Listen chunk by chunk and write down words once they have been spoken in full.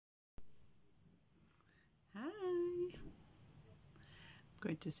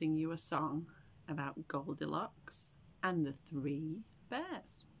going to sing you a song about Goldilocks and the 3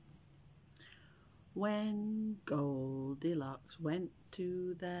 bears. When Goldilocks went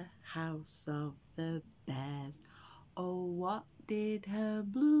to the house of the bears, oh, what did her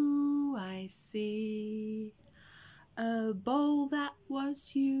blue eyes see? A bowl that was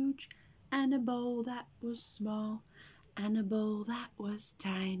huge, and a bowl that was small, and a bowl that was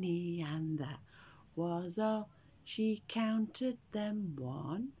tiny, and that was all. She counted them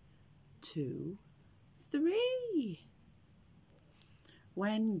 1, 2, 3.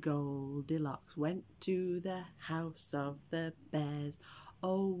 When Goldilocks went to the house of the bears,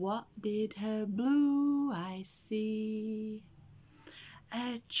 oh, what did her blue eyes see?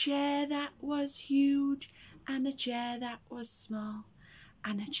 A chair that was huge, and a chair that was small,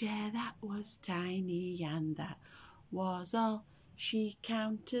 and a chair that was tiny, and that was all. She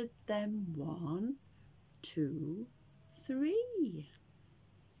counted them 1, 2, 3.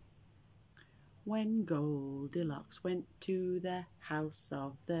 When Goldilocks went to the house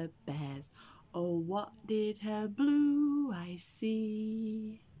of the bears, oh, what did her blue eyes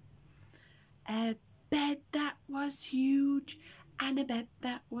see? A bed that was huge, and a bed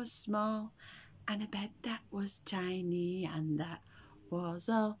that was small, and a bed that was tiny, and that was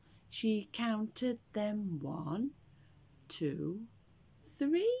all. She counted them 1, 2,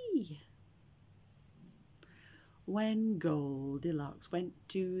 3. When Goldilocks went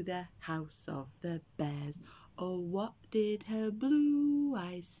to the house of the bears, oh, what did her blue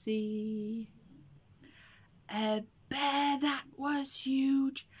eyes see? A bear that was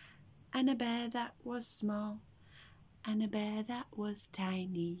huge, and a bear that was small, and a bear that was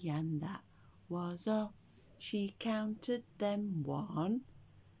tiny, and that was all. She counted them 1,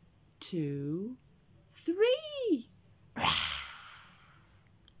 2, 3.